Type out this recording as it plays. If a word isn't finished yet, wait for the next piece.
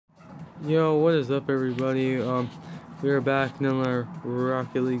Yo, what is up, everybody? We are back in another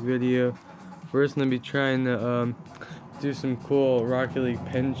Rocket League video. We're just gonna be trying to do some cool Rocket League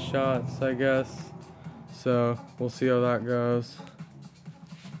pin shots, I guess. So we'll see how that goes.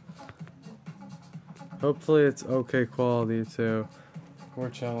 Hopefully it's okay quality too.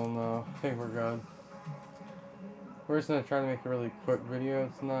 We're chilling though. I think we're good. We're just gonna try to make a really quick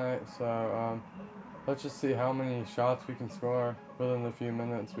video tonight. So let's just see how many shots we can score within the few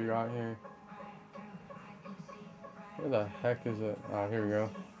minutes we got here. Where the heck is it? Ah, here we go.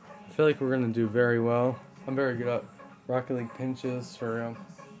 I feel like we're gonna do very well. I'm very good at Rocket League pinches for real.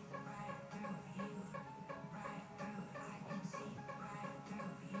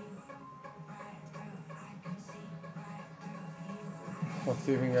 Let's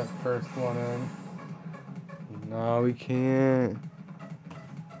see if we can get the first one in. No, we can't.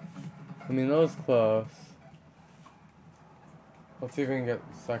 I mean, that was close. Let's see if we can get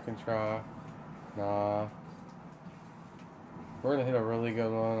the second try. Nah. We're gonna hit a really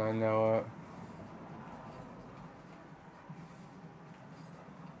good one, I know it.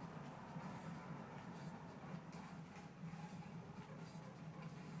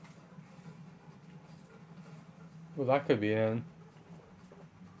 Well, that could be in.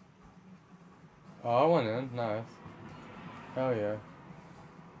 Oh, I went in. Nice. Hell yeah.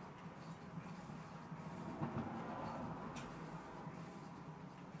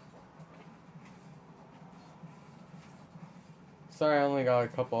 Sorry I only got a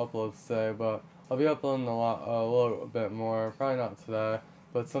couple uploads today, but I'll be uploading a little bit more. Probably not today,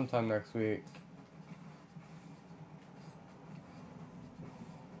 but sometime next week.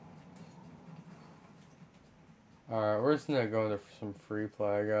 Alright, we're just gonna go into some free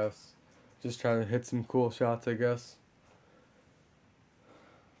play, I guess. Just trying to hit some cool shots, I guess.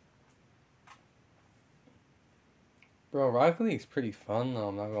 Bro, Rocket League's pretty fun though,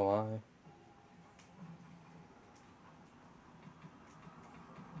 I'm not gonna lie.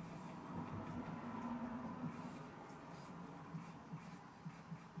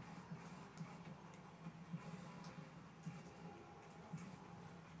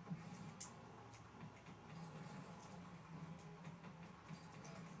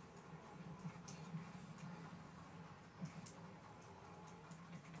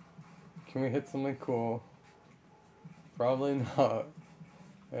 Can we hit something cool? Probably not.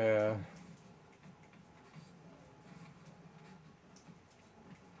 Yeah.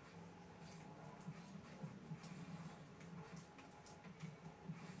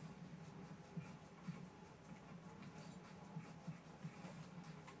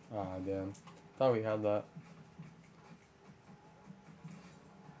 Ah, damn. Thought we had that.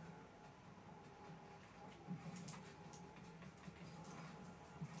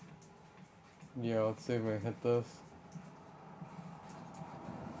 Yeah, let's see if we can hit this.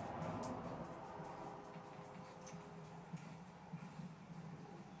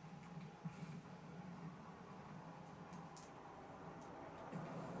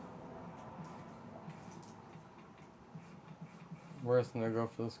 We're just gonna go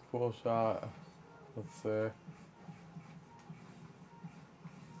for this cool shot. Let's see.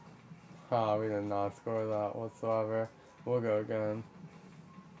 Ah, we did not score that whatsoever. We'll go again.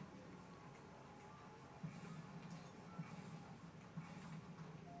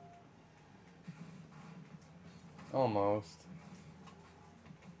 Almost.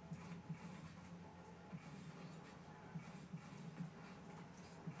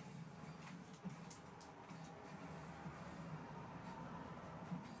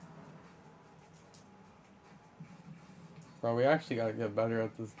 Bro, we actually gotta get better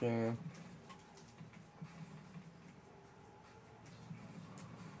at this game.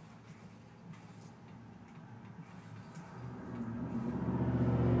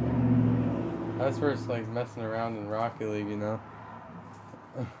 That's where it's like messing around in Rocket League, you know?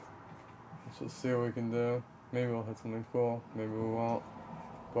 Let's just see what we can do. Maybe we'll hit something cool, maybe we won't.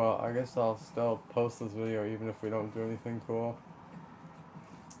 But I guess I'll still post this video even if we don't do anything cool.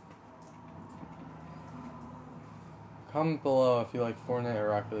 Comment below if you like Fortnite or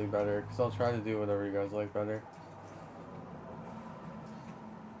Rocket League better, because I'll try to do whatever you guys like better.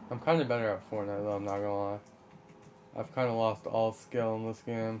 I'm kind of better at Fortnite though, I'm not gonna lie. I've kind of lost all skill in this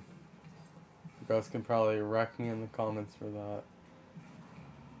game. You guys can probably wreck me in the comments for that.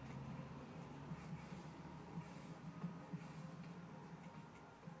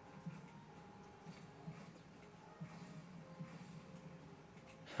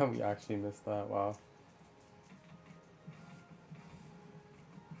 We actually missed that, wow.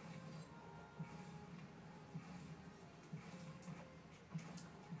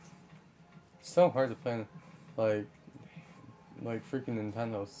 It's so hard to play, like, like freaking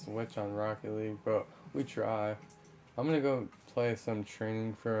Nintendo Switch on Rocket League, but we try. I'm gonna go play some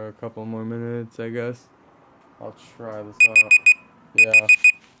training for a couple more minutes, I guess. I'll try this out. Yeah,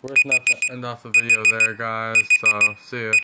 we're just gonna have to end off the video there, guys, so see ya.